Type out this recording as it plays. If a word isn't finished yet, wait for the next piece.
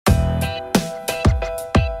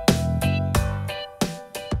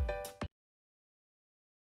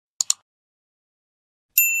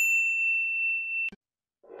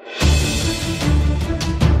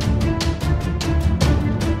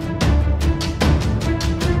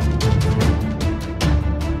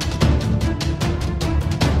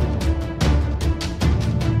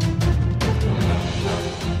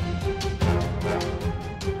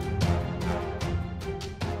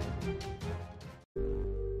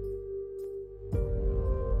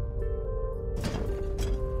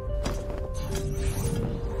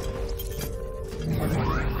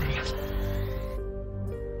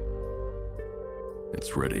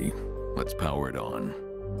It's ready. Let's power it on.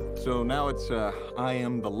 So now it's, I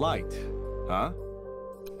am the light, huh?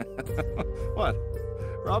 What?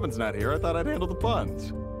 Robin's not here. I thought I'd handle the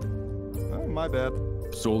puns. Oh, my bad.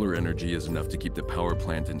 Solar energy is enough to keep the power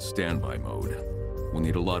plant in standby mode. We'll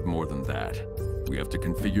need a lot more than that. We have to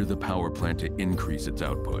configure the power plant to increase its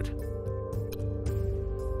output.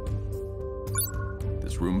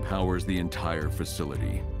 This room powers the entire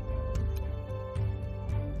facility.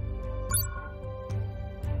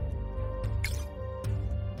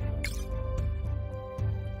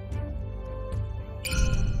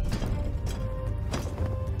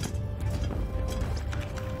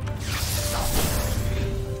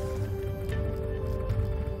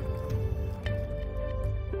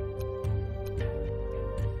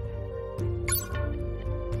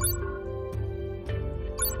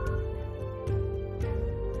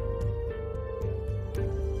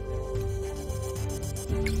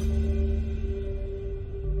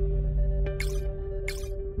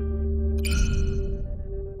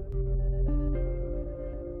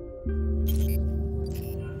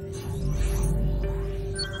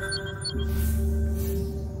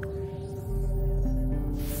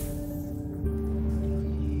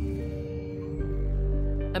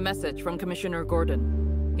 A message from Commissioner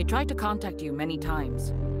Gordon. He tried to contact you many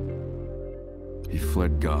times. He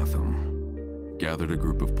fled Gotham, gathered a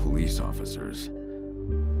group of police officers.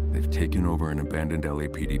 They've taken over an abandoned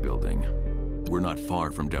LAPD building. We're not far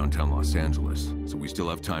from downtown Los Angeles, so we still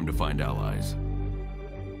have time to find allies.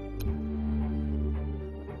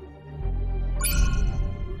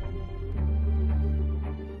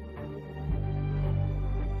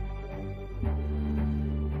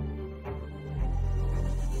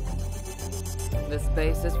 This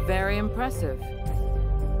base is very impressive,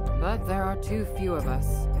 but there are too few of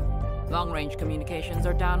us. Long-range communications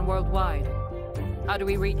are down worldwide. How do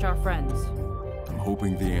we reach our friends? I'm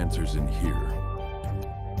hoping the answer's in here.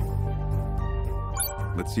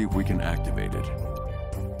 Let's see if we can activate it.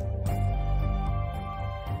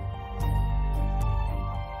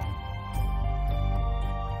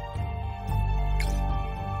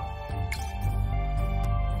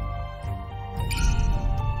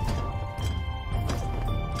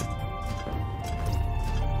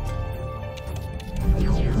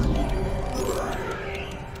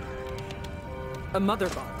 A mother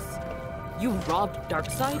box. You robbed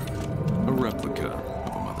Darkseid? A replica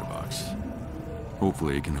of a mother box.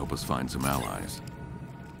 Hopefully it can help us find some allies.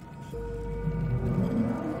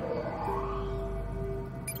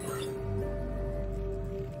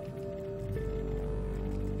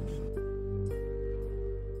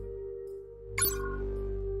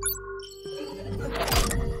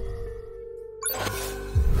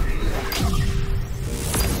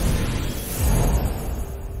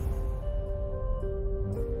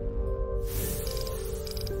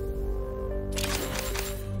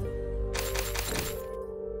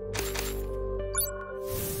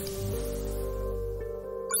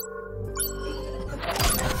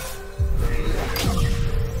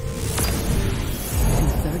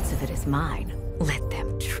 Mine. Let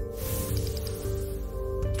them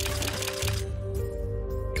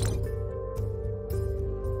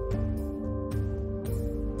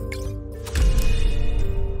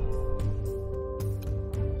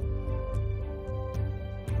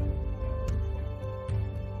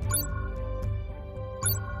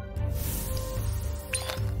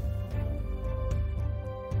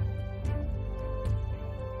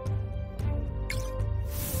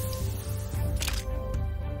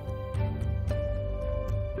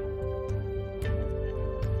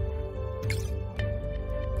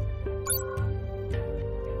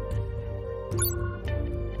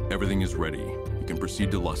Everything is ready. You can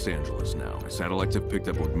proceed to Los Angeles now. Satellites have picked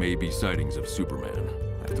up what may be sightings of Superman.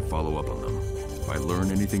 I have to follow up on them. If I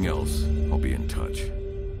learn anything else, I'll be in touch.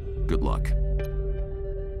 Good luck.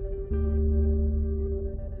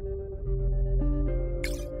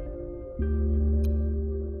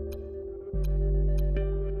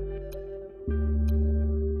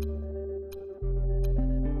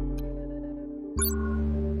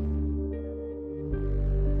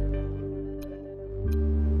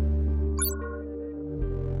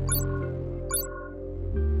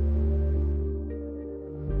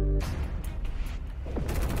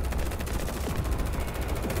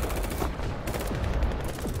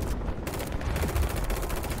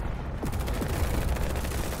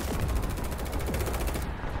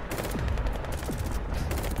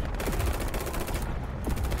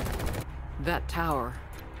 That tower.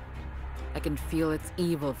 I can feel its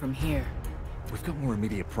evil from here. We've got more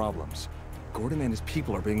immediate problems. Gordon and his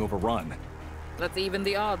people are being overrun. Let's even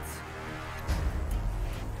the odds.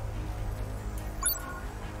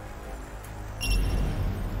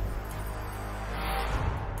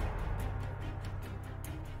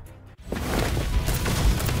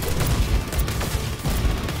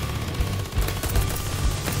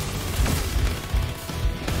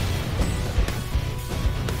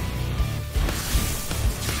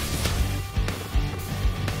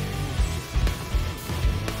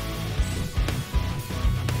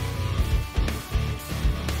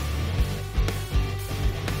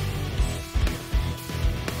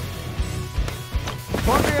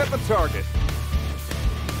 target.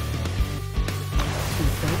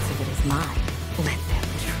 2/3 of it is mine. Let them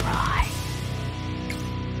try.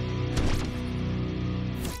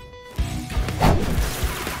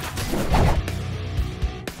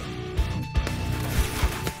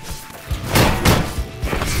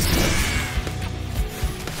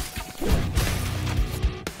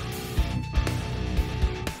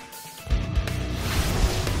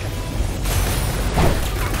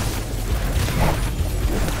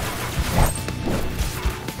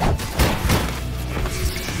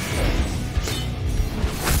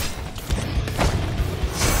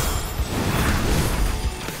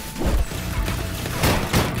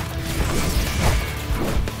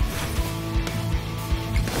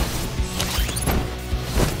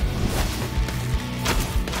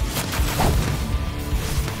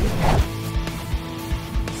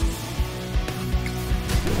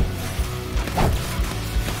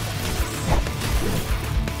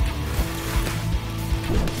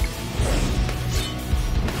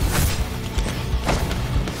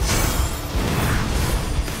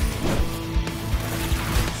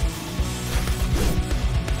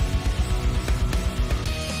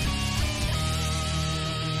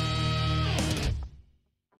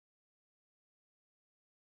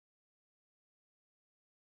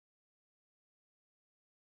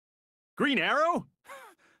 Green Arrow?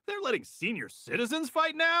 They're letting senior citizens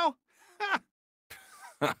fight now?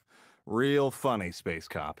 Real funny, Space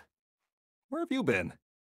Cop. Where have you been?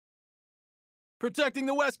 Protecting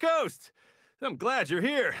the West Coast! I'm glad you're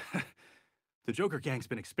here. The Joker gang's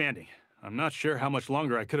been expanding. I'm not sure how much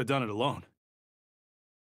longer I could have done it alone.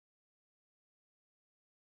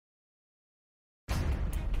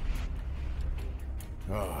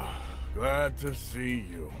 Oh, glad to see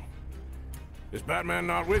you. Is Batman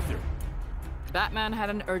not with you? Batman had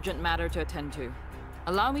an urgent matter to attend to.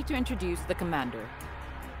 Allow me to introduce the Commander.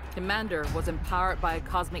 Commander was empowered by a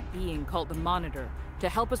cosmic being called the Monitor to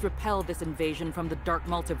help us repel this invasion from the Dark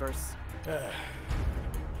Multiverse. You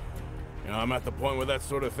know, I'm at the point where that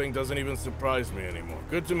sort of thing doesn't even surprise me anymore.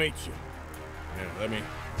 Good to meet you. Yeah, let me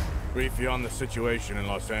brief you on the situation in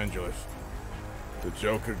Los Angeles. The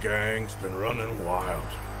Joker gang's been running wild,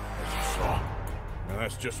 as you saw. And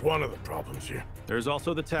that's just one of the problems here. There's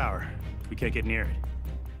also the tower. We can't get near it.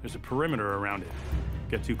 There's a perimeter around it.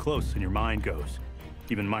 Get too close and your mind goes.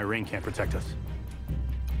 Even my ring can't protect us.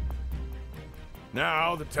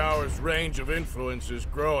 Now, the tower's range of influence is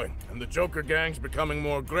growing, and the Joker gang's becoming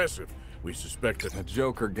more aggressive. We suspect that The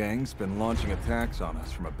Joker gang's been launching attacks on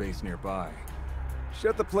us from a base nearby.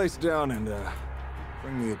 Shut the place down and,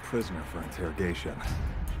 bring me a prisoner for interrogation.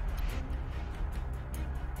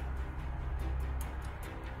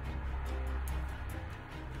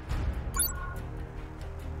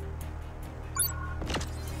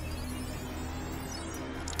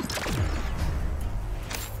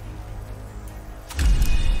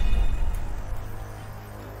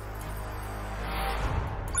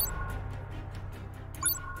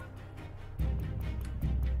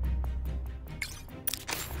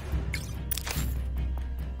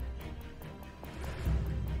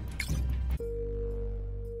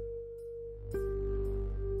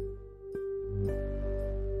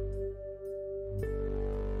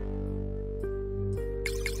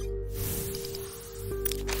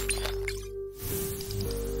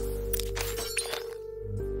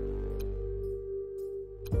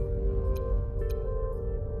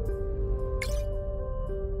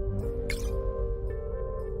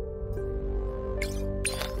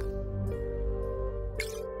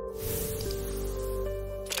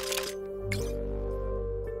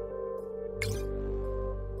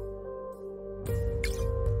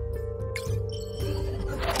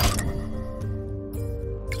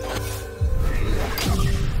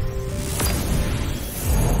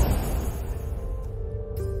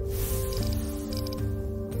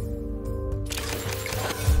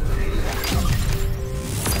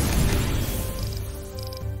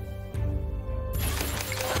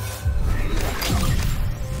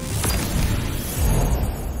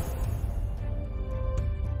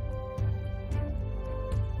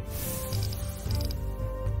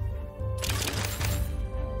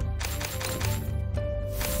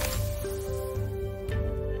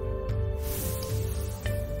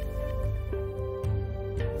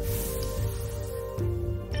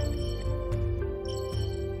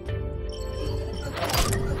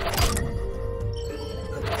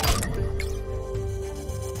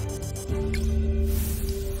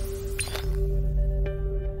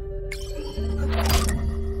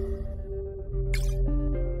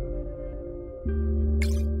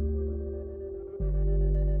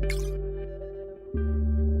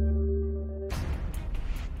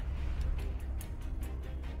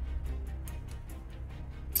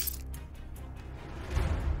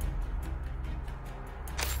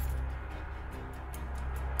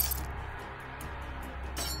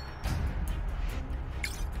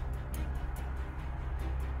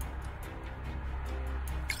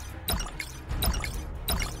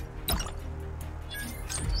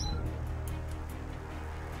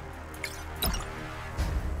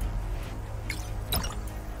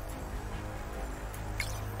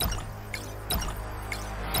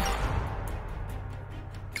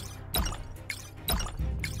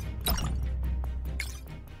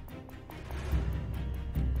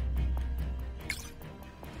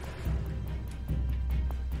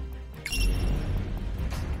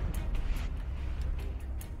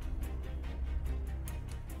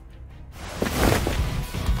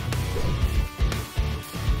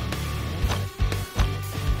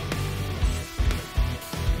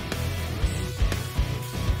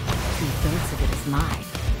 2/3 of it is mine.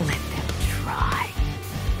 Let them try.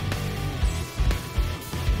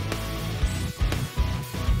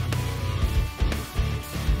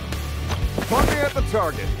 Pointing at the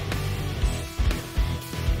target.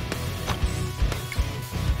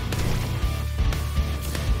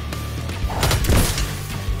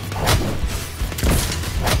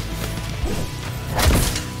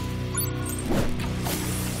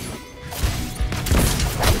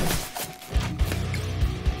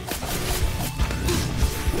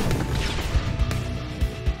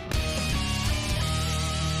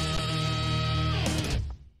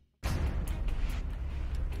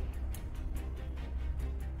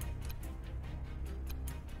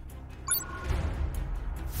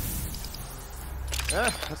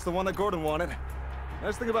 That's the one that Gordon wanted.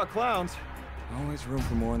 Nice thing about clowns, always room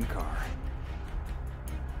for more in the car.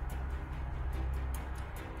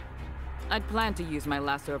 I'd planned to use my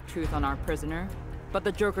lasso of truth on our prisoner, but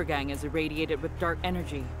the Joker gang is irradiated with dark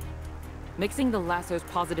energy. Mixing the lasso's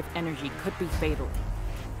positive energy could be fatal.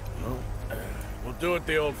 Well, we'll do it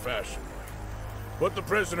the old-fashioned way. Put the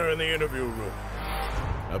prisoner in the interview room.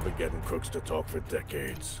 I've been getting crooks to talk for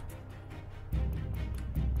decades.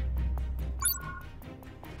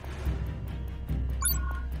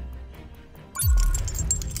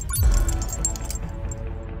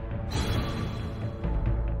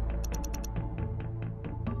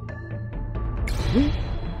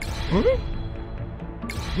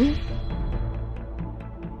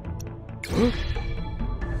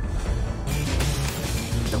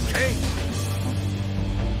 Okay.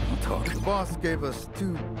 I'll talk. The boss gave us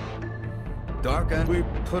 2 dark and we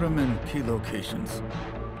put them in key locations.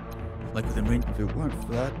 Like within range. If it weren't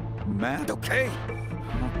for that mad. Okay.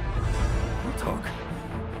 I'll talk.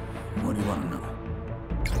 What do you want to know?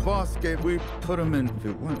 The boss gave we put them in. If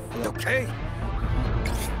it weren't for that. Okay.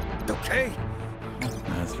 Okay.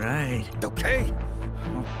 That's right. Okay.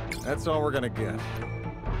 That's all we're gonna get.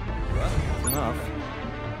 Well, that's enough.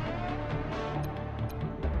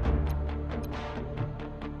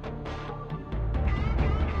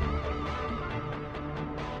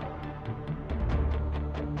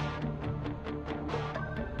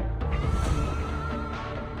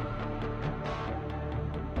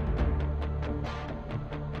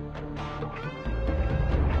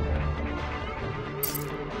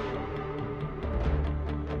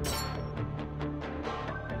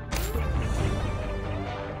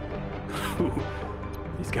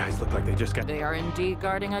 These guys look like they just got... They are indeed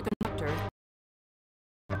guarding a conductor.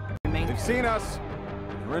 They've seen us.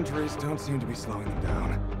 Their injuries don't seem to be slowing them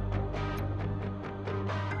down.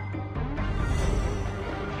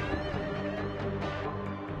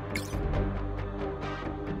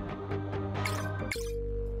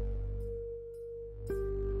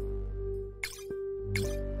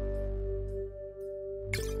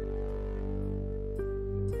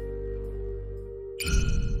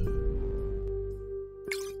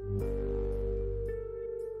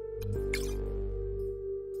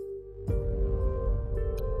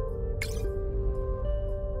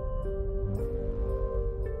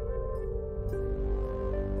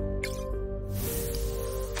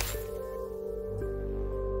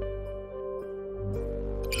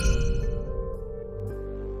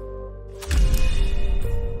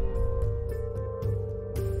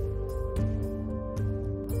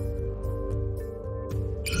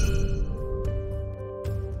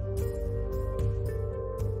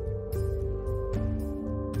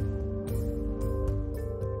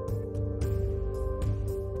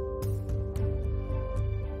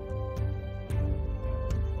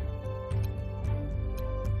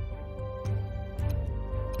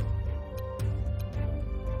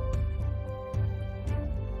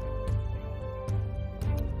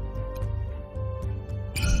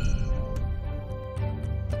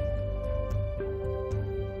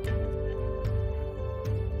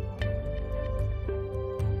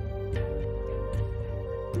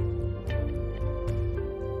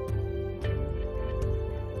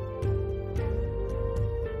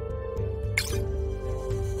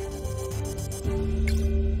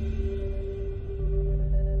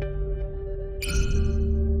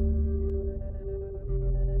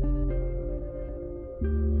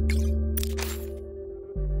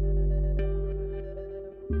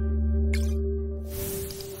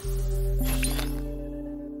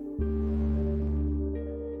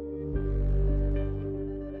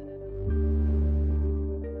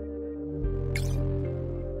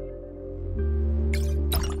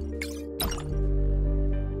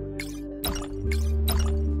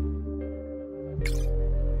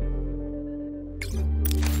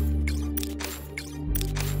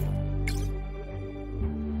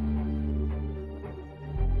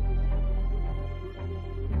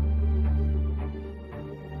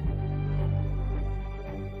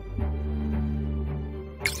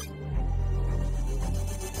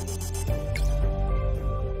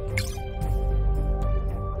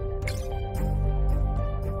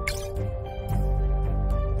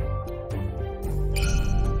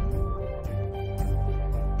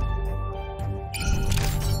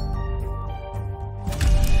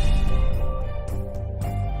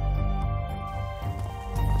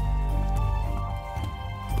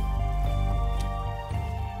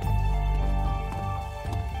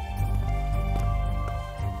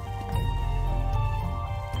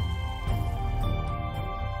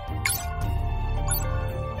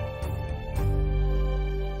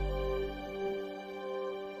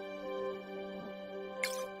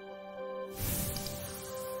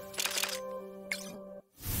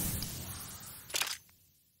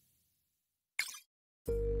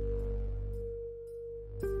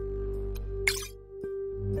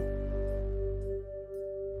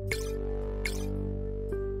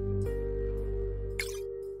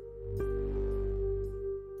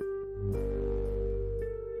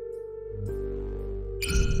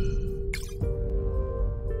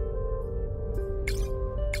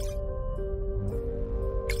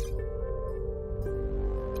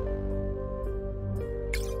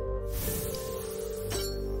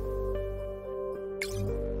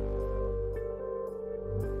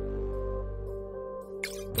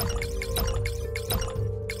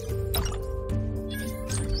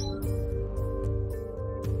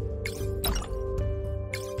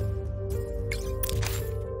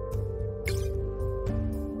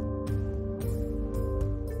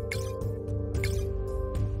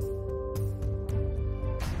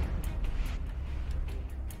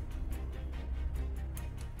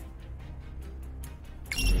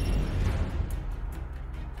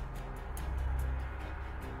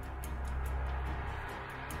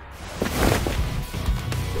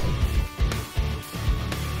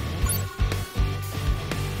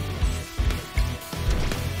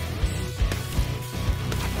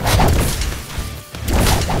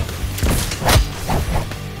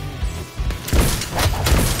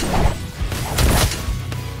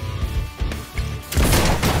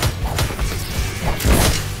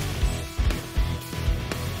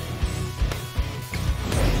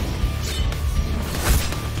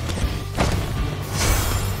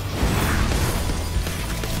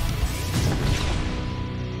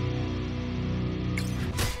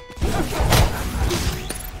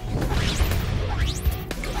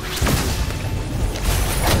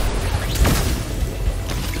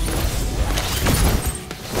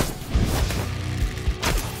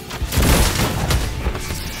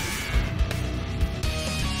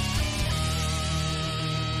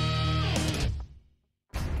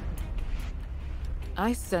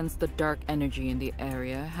 I sense the dark energy in the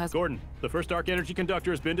area has... Gordon, the first dark energy conductor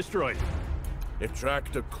has been destroyed. It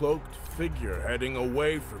tracked a cloaked figure heading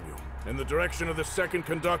away from you, in the direction of the second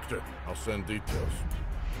conductor. I'll send details.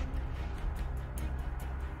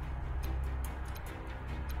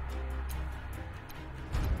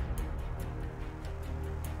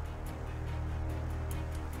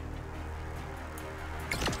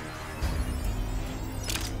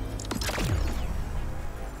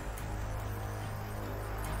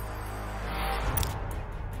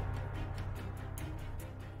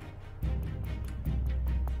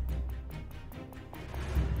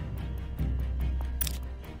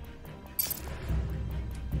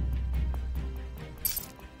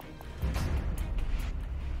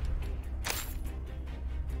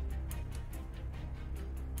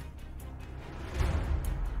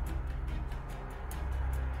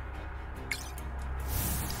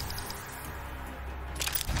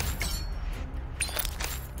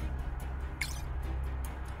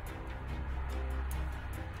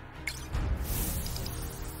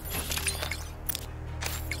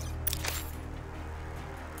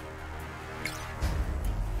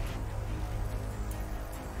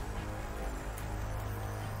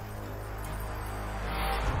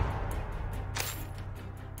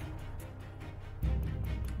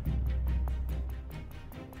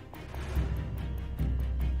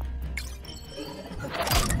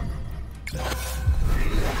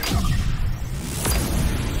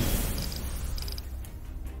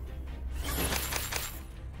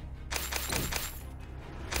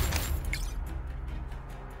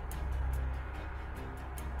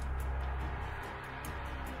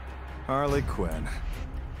 Harley Quinn.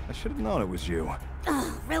 I should have known it was you.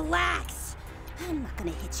 Oh, relax. I'm not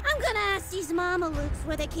gonna hit you. I'm gonna ask these mama Lukes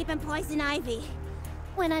where they're keeping poison ivy.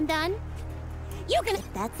 When I'm done, you can...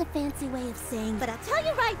 That's a fancy way of saying, but I'll tell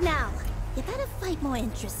you right now, you better fight more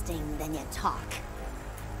interesting than you talk.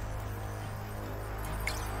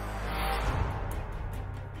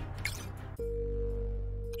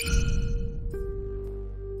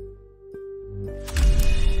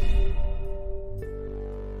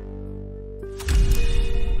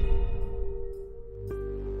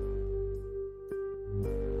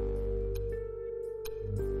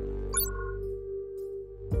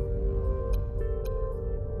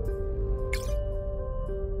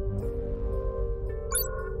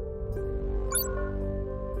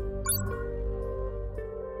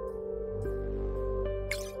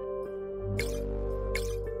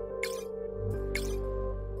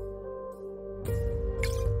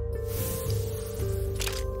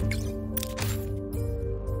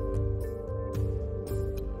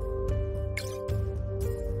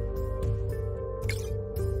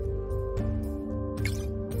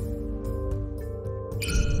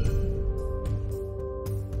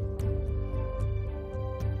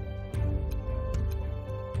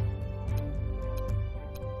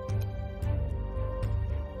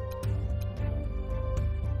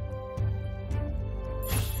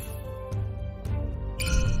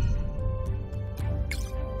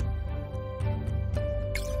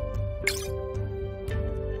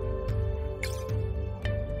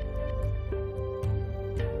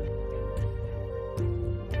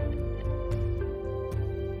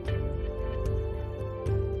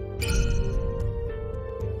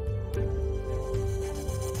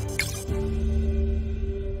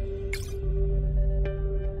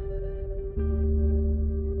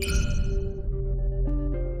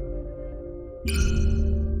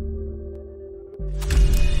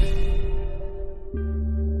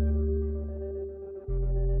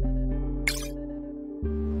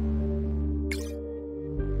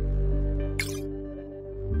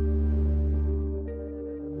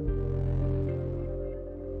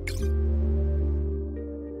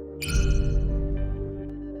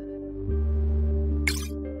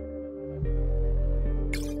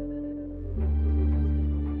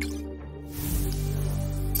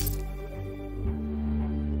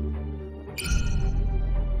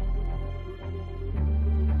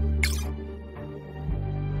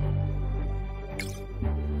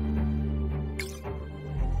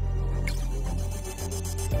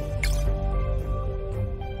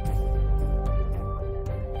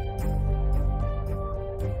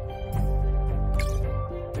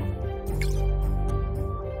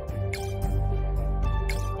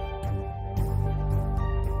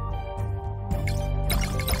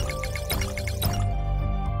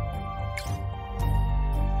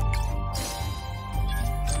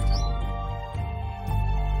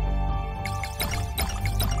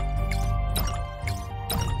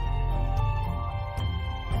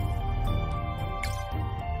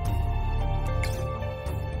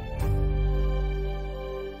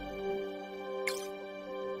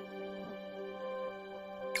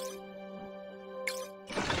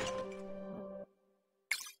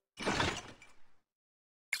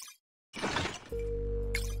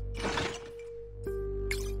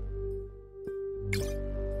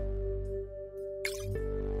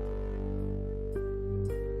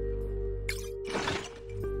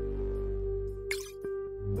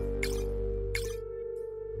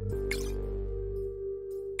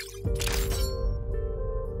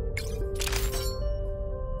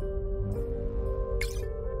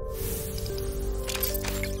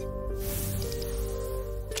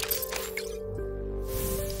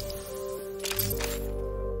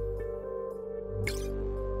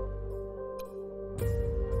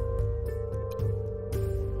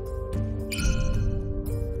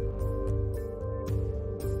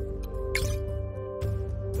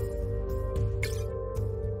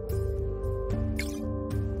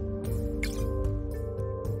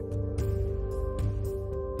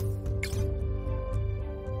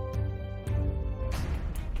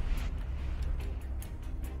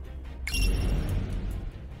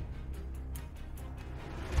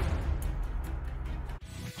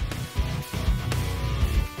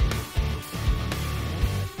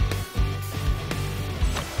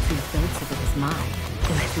 is mine.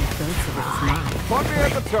 Every ounce of it is mine. Put me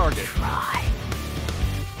at the target. Try.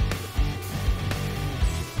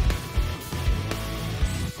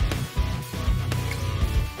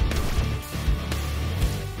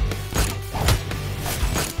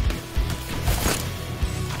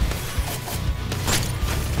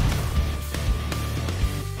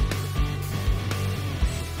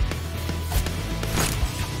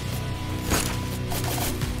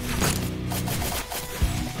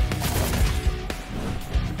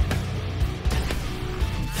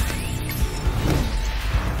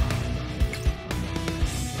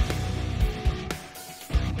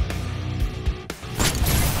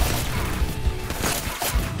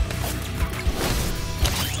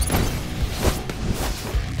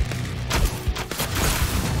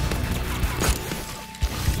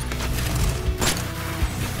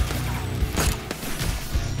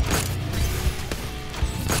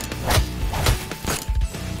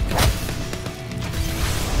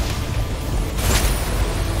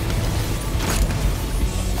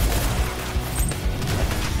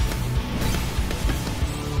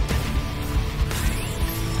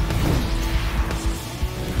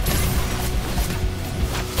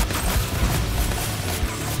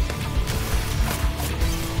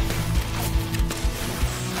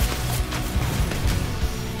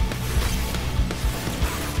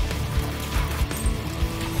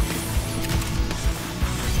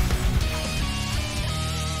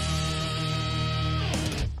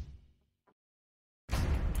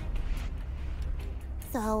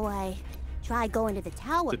 So I tried going to the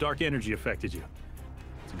tower. The dark energy affected you.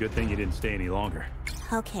 It's a good thing you didn't stay any longer.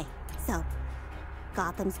 Okay, so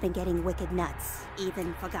Gotham's been getting wicked nuts.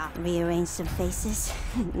 Even forgot rearrange some faces.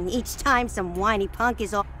 Each time some whiny punk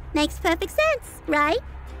is all... Makes perfect sense, right?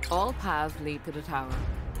 All paths lead to the tower.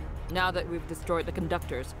 Now that we've destroyed the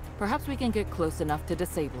conductors, perhaps we can get close enough to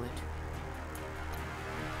disable it.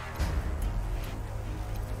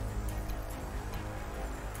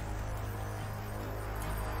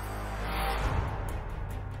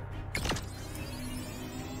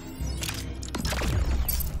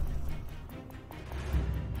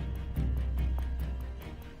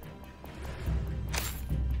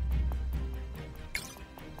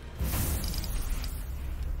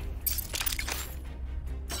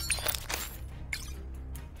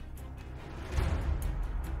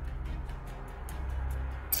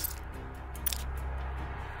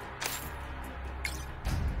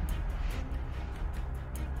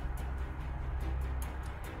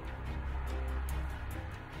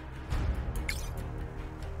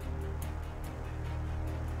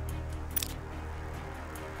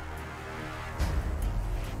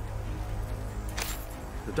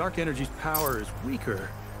 The dark energy's power is weaker.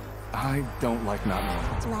 I don't like not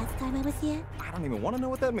knowing. Last time I was here? I don't even want to know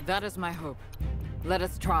what that means. That is my hope. Let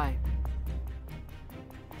us try.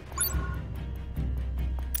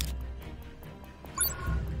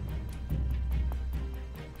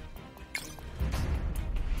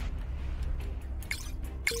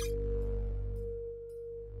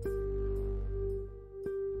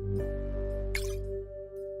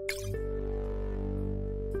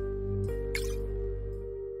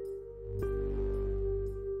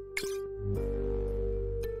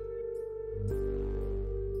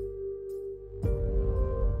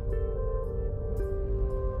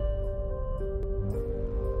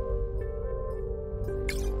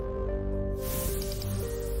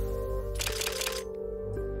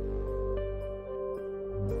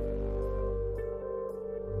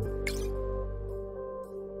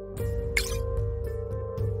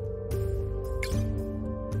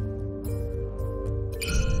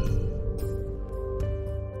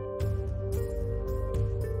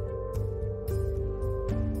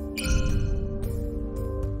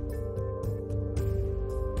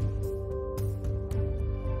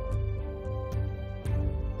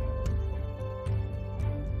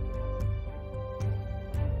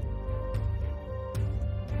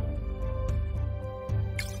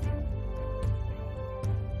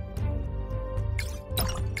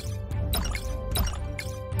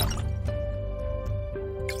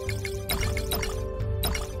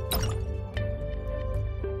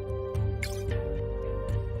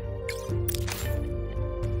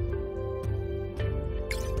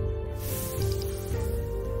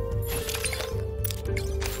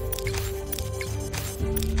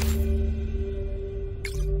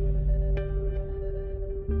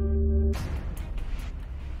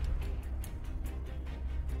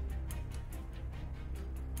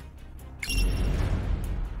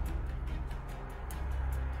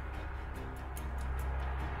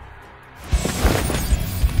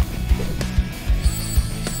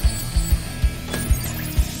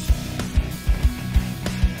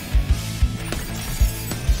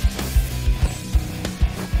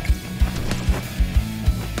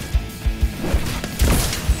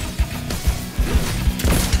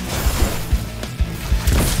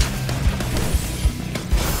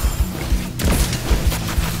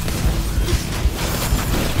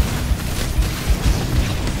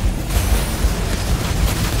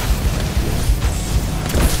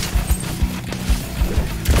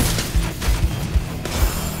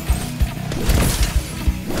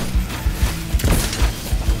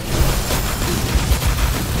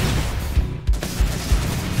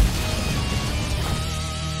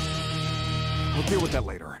 We'll deal with that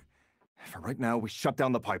later. For right now, we shut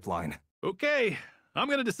down the pipeline. Okay, I'm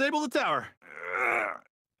gonna disable the tower.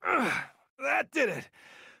 That did it.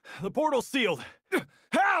 The portal's sealed.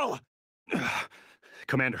 Hell!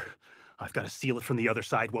 Commander, I've got to seal it from the other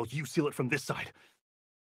side while you seal it from this side.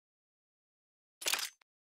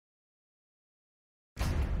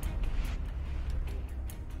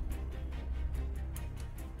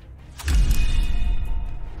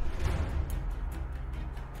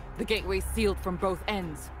 The gateway's sealed from both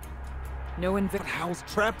ends. No invade. But Hal's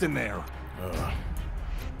trapped in there.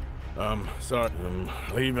 Sorry, I'm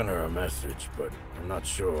leaving her a message, but I'm not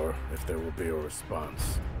sure if there will be a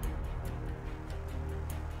response.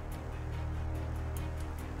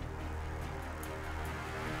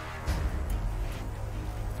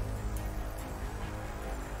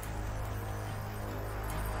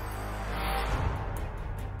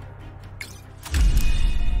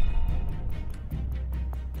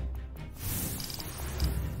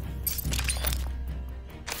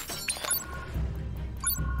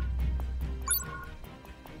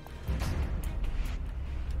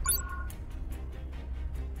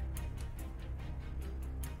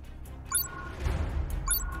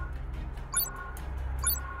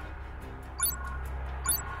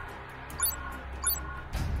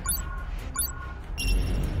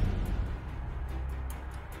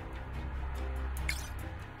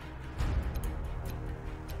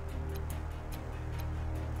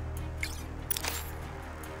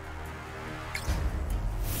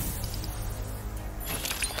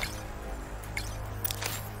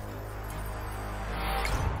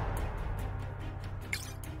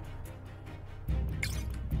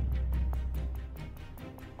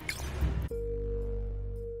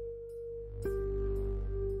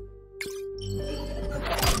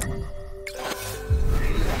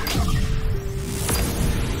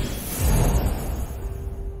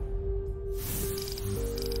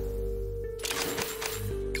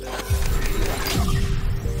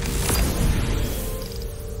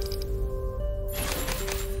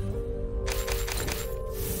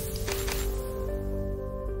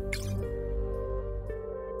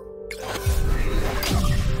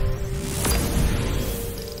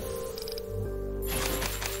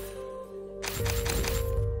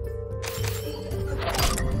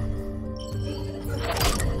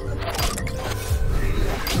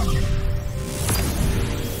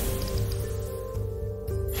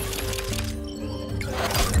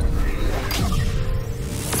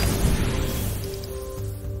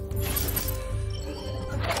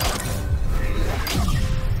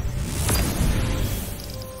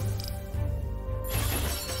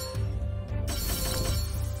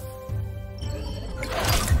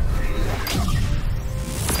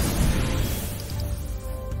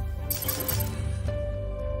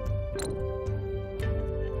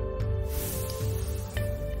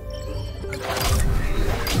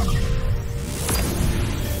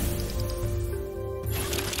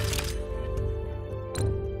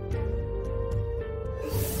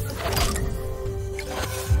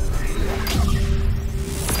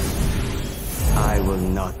 I will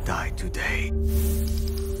not die today.